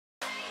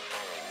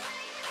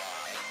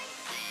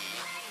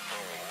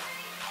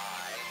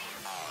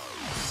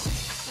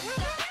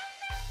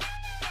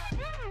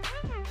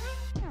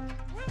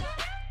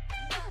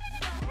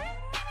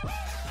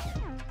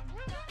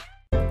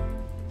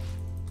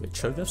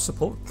Cho'Gath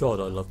support? God,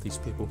 I love these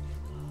people.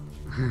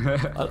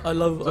 I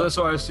love. So that's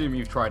why I assume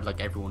you've tried like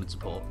everyone in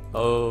support.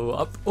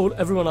 Oh,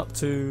 everyone up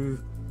to,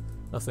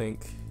 I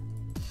think,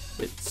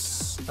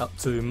 it's up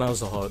to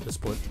Malzahar at this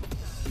point.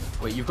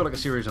 Wait, you've got like a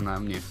series on that,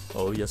 haven't you?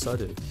 Oh yes, I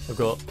do. I've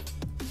got,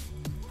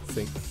 I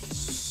think,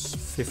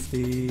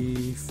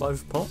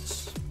 55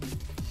 pots.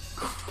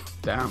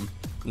 Damn.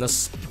 And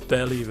that's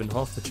barely even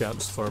half the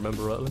champs, if I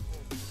remember rightly.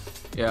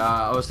 Yeah,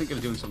 I was thinking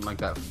of doing something like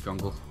that for the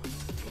jungle.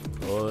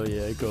 Oh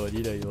yeah, God,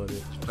 you know you want to.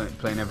 Just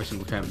playing every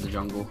single champ in the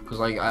jungle. Because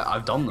like,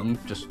 I've done them,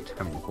 just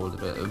haven't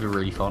recorded it. It would be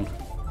really fun.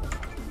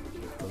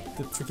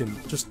 The freaking,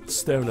 just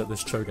staring at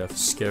this Cho'Gath is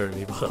scaring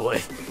me, by the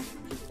way.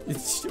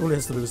 All he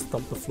has to do is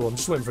thump the floor. I'm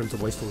just waiting for him to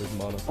waste all his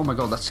mana. Oh my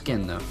god, that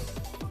skin though.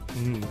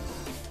 Mm.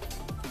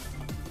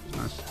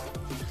 Nice.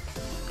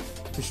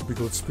 It should be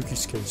called Spooky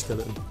Skin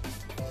Skeleton.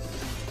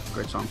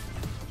 Great song.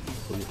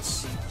 Oh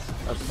yes.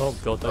 Oh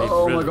god, they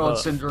oh really my god,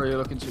 hurt. Syndra, you're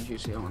looking so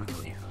juicy, I wanna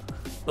kill you.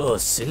 Oh,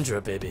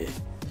 Syndra, baby.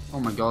 Oh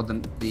my god,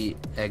 the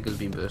egg has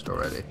been burst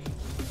already.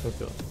 Oh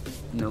god.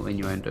 No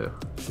innuendo.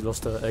 She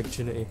lost her egg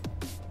virginity.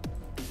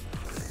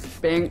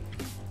 Bing!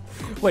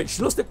 Wait,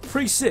 she lost it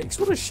pre-6?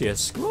 What is she, a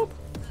scrub?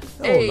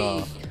 Hey. Oh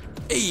no.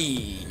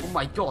 Hey! Oh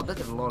my god, that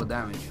did a lot of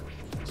damage.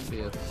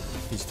 Spear.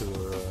 He's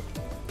still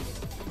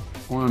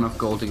I want enough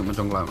gold to get my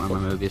jungle item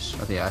and my Mobius.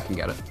 I think I can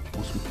get it.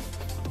 Awesome.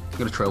 I've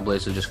got a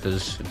Trailblazer just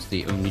because it's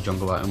the only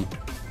jungle item.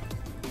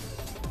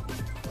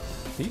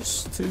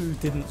 These two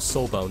didn't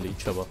soulbound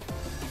each other.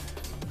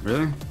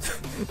 Really?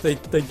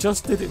 they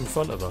just did it in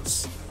front of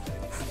us.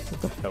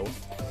 What the hell?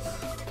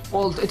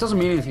 Well, it doesn't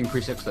mean anything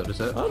pre-6 though, does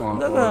it?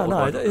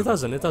 No, it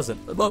doesn't, it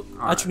doesn't. Well,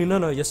 right. Actually,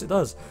 no, yes it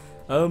does.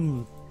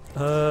 W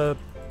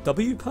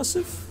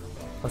passive,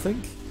 I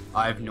think?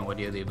 I have no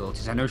idea the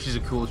abilities. I know she's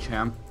a cool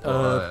champ,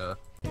 but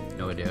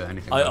no idea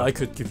anything about I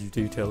could give you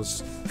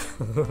details.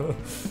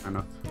 I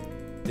know.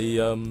 The,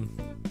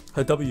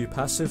 her W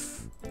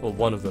passive, or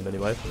one of them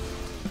anyway,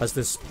 has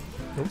this,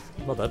 oh,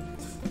 not bad,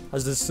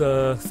 has this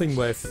thing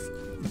where if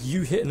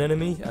you hit an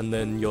enemy and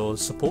then your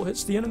support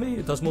hits the enemy,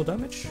 it does more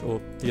damage, or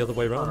the other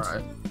way around.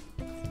 Alright.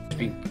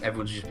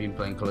 Everyone's just been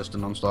playing Callista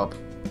non-stop.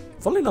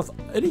 Funnily enough,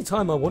 any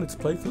time I wanted to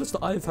play Callista,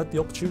 I've had the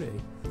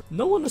opportunity.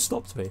 No one has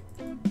stopped me.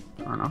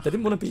 Fair enough. They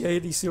didn't want to be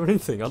ADC or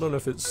anything. I don't know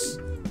if it's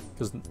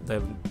because they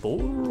haven't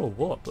bought her or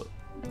what, but...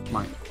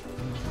 Might.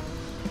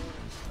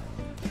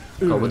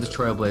 Oh, with the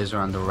Trailblazer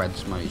and the red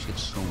smite, you get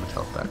so much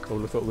health back. Oh,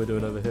 look what we're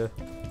doing over here.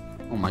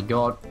 Oh my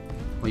god.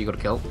 Well, you got a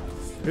kill.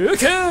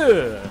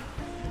 Okay!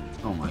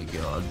 Oh my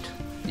god.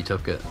 You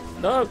took it.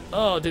 No,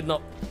 oh, I did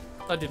not.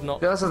 I did not.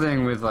 That's the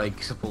thing with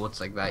like supports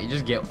like that, you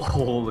just get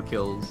all the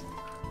kills.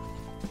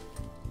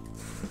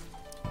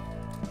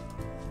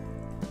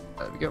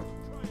 There we go.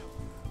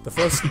 The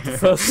first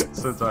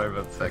So sorry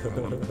about the second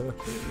one.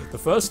 the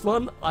first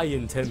one I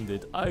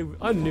intended. I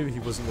knew he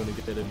wasn't going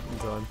to get it in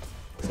time,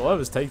 so I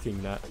was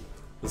taking that.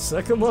 The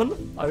second one,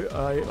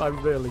 I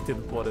really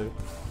didn't want to,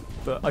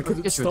 but I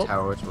couldn't get you a stop.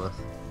 tower, it's worth.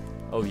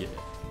 Oh yeah,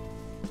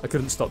 I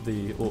couldn't stop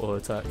the auto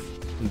attack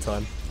in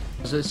time.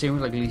 So it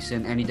seems like Lee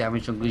Sin, any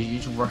damage jungle, you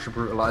just rush a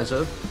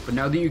Brutalizer. But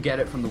now that you get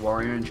it from the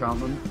Warrior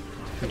enchantment,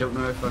 I don't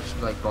know if I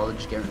should like bother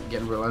just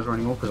getting Brutalizer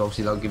anymore, because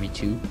obviously that'll give you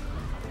 2.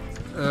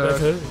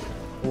 I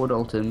would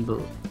ult in, but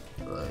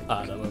like...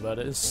 I don't know about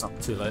it. It's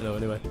too late now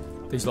anyway.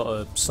 These lot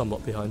are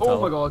somewhat behind Oh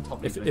tower. my god,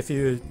 top If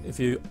you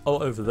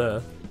ult over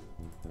there,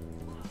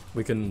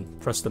 we can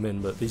press them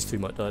in, but these two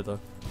might die though.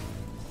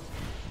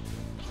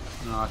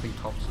 No, I think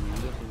top's a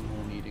little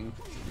more needing.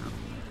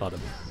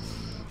 Pardon.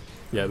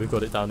 Yeah, we've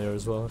got it down here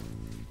as well.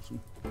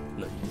 I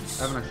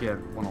haven't actually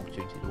had one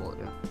opportunity to ult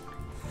yet.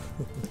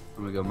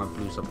 There we go, my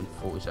blue's up in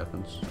 40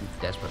 seconds. I'm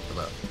desperate for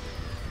that.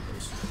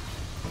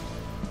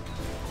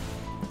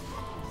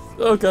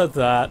 Look at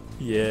that!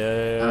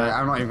 Yeah.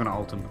 I'm not even gonna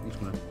ult him. I'm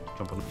just gonna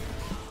jump on him.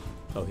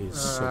 Oh, he's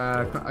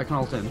so good. I can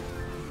ult him.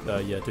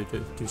 Yeah,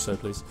 do so,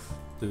 please.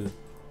 Do.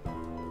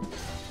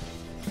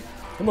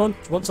 Come on, do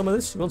you want some of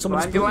this? You want some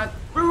of this? Go on,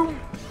 boom!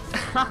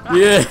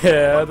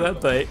 Yeah,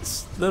 that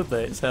baits. That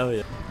baits, hell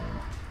yeah.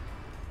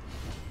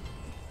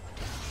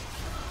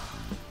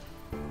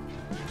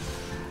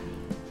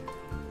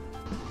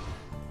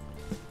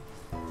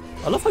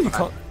 I love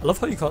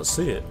how you can't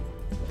see it.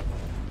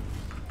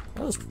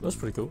 That's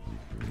pretty cool.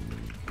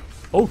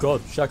 Oh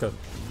god, Shaka.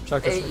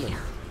 Hey.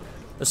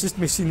 Assist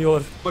me,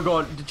 senor. Oh my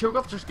god, did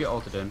Cho'Gath just get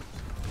ulted in?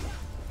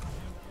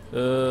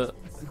 Yeah,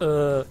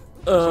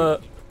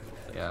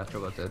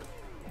 Cho'Gath did.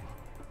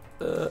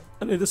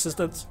 I need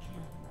assistance.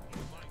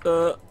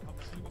 Where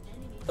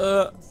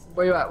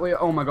you at? Where you,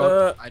 oh my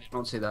god, I did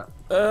not see that.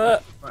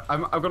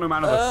 I've got no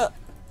mana.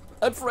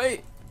 I'm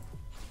free.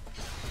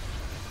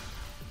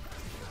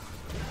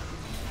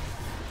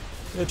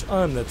 Bitch,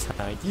 I'm the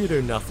tank. You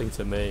do nothing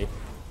to me.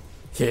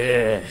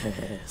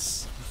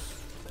 Yes.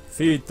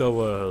 Feed the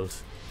world.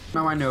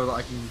 Now I know that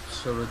I can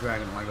solo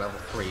dragon at like level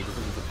 3 because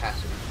of the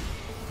passive.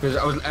 Because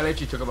I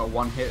literally took about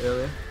 1 hit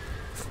earlier.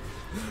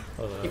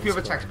 Oh, no, if you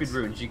have attack speed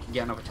runes, you can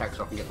get enough attacks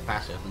off and get the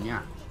passive, and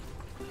yeah.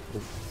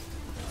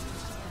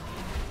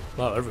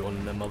 Wow, everyone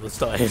in their mother's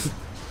dying.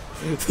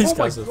 These Oh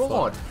guys my are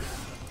god! fun.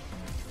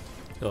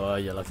 Oh,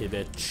 you lucky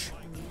bitch.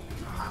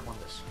 I want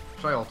this.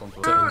 Try alt onto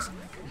it. Settings.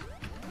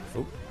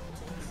 Oh.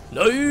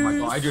 No! Oh my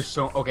god, I just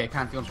so. Okay,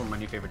 Pantheon's one of my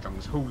new favourite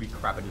junglers. Holy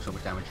crap, I do so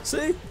much damage.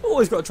 See?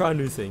 Always got to try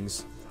new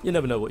things. You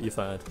never know what you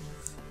find.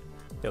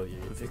 Hell yeah,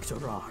 Victor.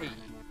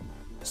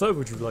 So,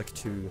 would you like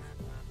to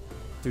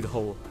do the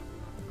whole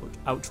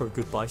outro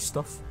goodbye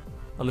stuff?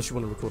 Unless you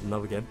want to record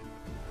another game.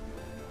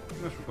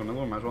 Let's record another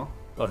one, might as well.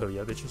 Oh, hell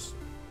yeah, bitches.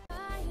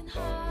 Trying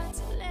hard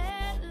to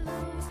let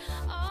loose.